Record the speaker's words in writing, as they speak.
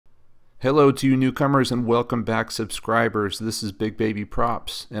Hello to you newcomers and welcome back subscribers. This is Big Baby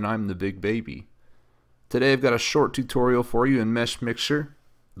Props and I'm the Big Baby. Today I've got a short tutorial for you in Meshmixer,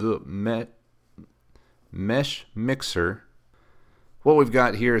 the Meshmixer. What we've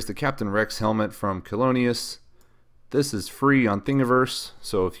got here is the Captain Rex helmet from Colonius. This is free on Thingiverse,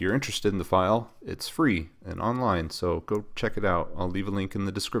 so if you're interested in the file, it's free and online, so go check it out. I'll leave a link in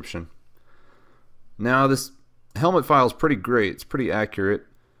the description. Now this helmet file is pretty great, it's pretty accurate.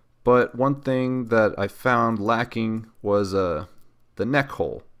 But one thing that I found lacking was the neck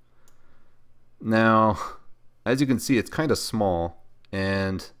hole. Now, as you can see, it's kind of small,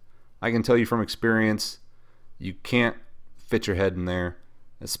 and I can tell you from experience, you can't fit your head in there,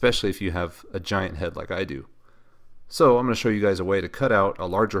 especially if you have a giant head like I do. So I'm going to show you guys a way to cut out a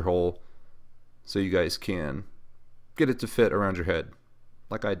larger hole so you guys can get it to fit around your head,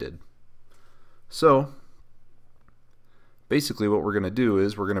 like I did. So basically what we're going to do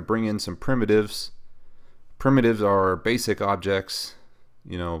is we're going to bring in some primitives. Primitives are basic objects,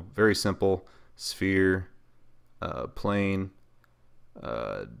 you know, very simple. Sphere, plane,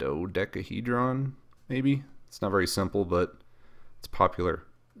 dodecahedron, maybe. It's not very simple, but it's popular.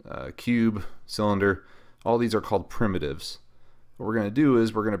 Cube, cylinder, all these are called primitives. What we're going to do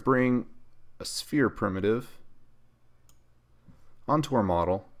is we're going to bring a sphere primitive onto our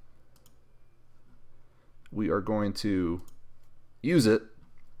model. We are going to use it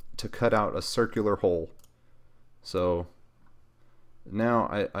to cut out a circular hole. So now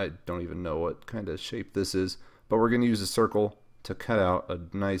I don't even know what kind of shape this is, but we're going to use a circle to cut out a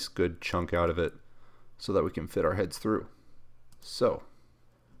nice good chunk out of it so that we can fit our heads through. So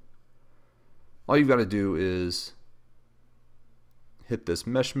all you've got to do is hit this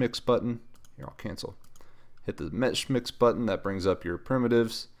mesh mix button. Here, I'll cancel. Hit the mesh mix button, that brings up your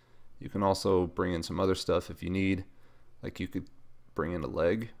primitives. You can also bring in some other stuff if you need, like you could bring in a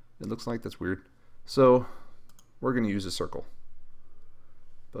leg. It looks like that's weird. So we're going to use a circle,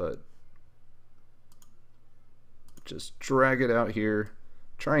 but just drag it out here.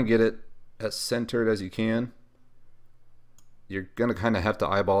 Try and get it as centered as you can. You're going to kind of have to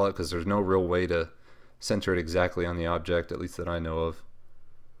eyeball it because there's no real way to center it exactly on the object, at least that I know of.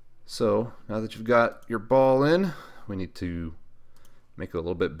 So now that you've got your ball in, we need to make it a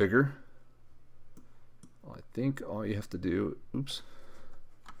little bit bigger. Well, I think all you have to do, oops,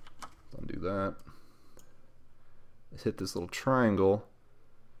 undo that, is hit this little triangle,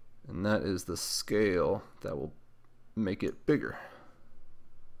 and that is the scale that will make it bigger.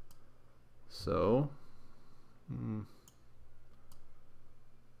 So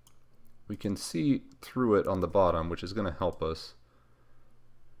we can see through it on the bottom, which is going to help us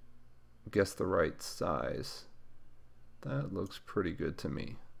guess the right size. That looks pretty good to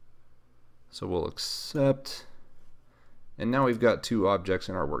me. So we'll accept, and now we've got two objects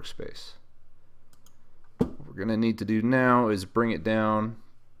in our workspace. What we're going to need to do now is bring it down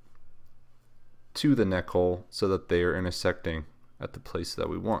to the neck hole so that they are intersecting at the place that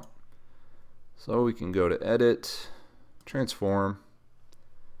we want. So we can go to Edit, Transform,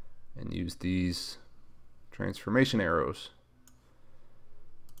 and use these transformation arrows.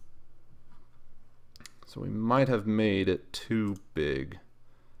 So we might have made it too big.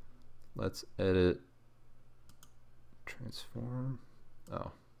 Let's edit, transform.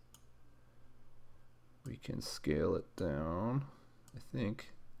 Oh, we can scale it down. I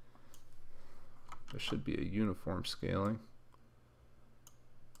think there should be a uniform scaling.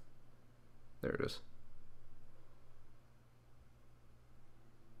 There it is.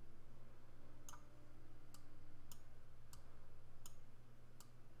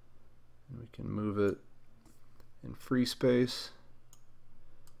 And we can move it in free space.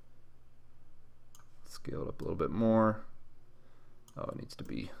 Scale it up a little bit more. Oh, it needs to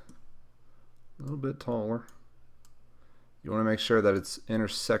be a little bit taller. You want to make sure that it's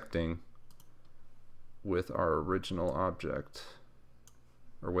intersecting with our original object,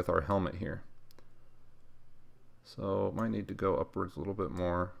 or with our helmet here. So it might need to go upwards a little bit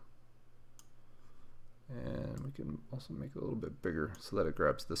more. And we can also make it a little bit bigger so that it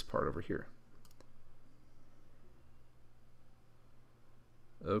grabs this part over here.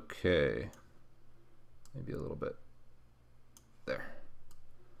 Okay. Maybe a little bit there.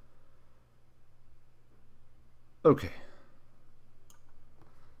 Okay.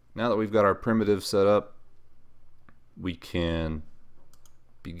 Now that we've got our primitive set up, we can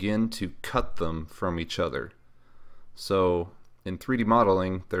begin to cut them from each other. So in 3D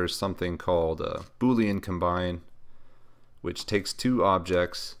modeling, there's something called a boolean combine, which takes two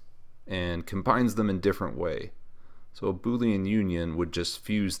objects and combines them in different way. So a boolean union would just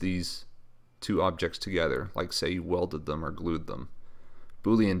fuse these two objects together, like say you welded them or glued them.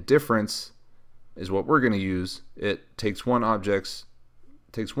 Boolean difference is what we're going to use. It takes one object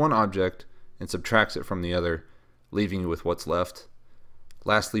and subtracts it from the other, leaving you with what's left.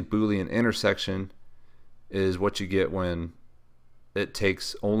 Lastly, Boolean intersection is what you get when it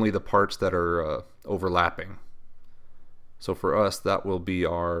takes only the parts that are overlapping. So for us, that will be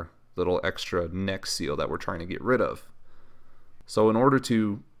our little extra neck seal that we're trying to get rid of. So in order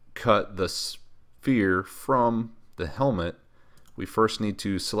to cut the sphere from the helmet, we first need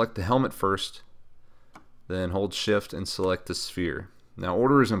to select the helmet first, then hold shift and select the sphere. Now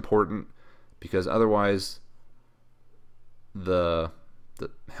order is important because otherwise the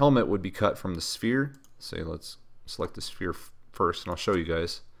helmet would be cut from the sphere. Say let's select the sphere first, and I'll show you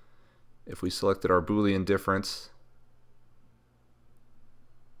guys. If we selected our Boolean difference,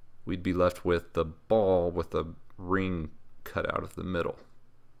 we'd be left with the ball with the ring cut out of the middle.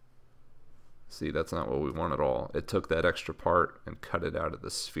 See, that's not what we want at all. It took that extra part and cut it out of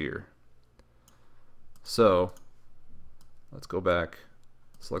the sphere. So let's go back,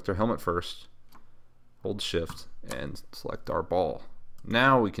 select our helmet first, hold shift, and select our ball.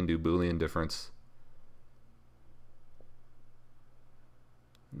 Now we can do Boolean difference.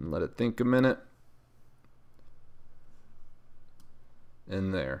 And let it think a minute.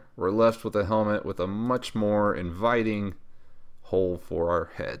 And there, we're left with a helmet with a much more inviting hole for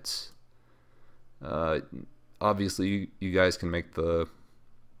our heads. Obviously, you guys can make the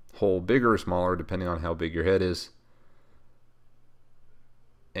hole bigger or smaller depending on how big your head is.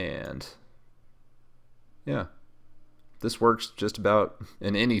 And yeah, this works just about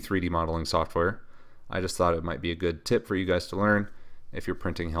in any 3D modeling software. I just thought it might be a good tip for you guys to learn if you're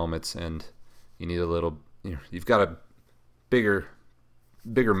printing helmets and you need a little, you've got a bigger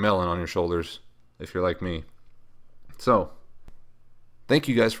melon on your shoulders if you're like me. So thank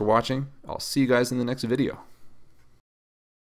you guys for watching. I'll see you guys in the next video.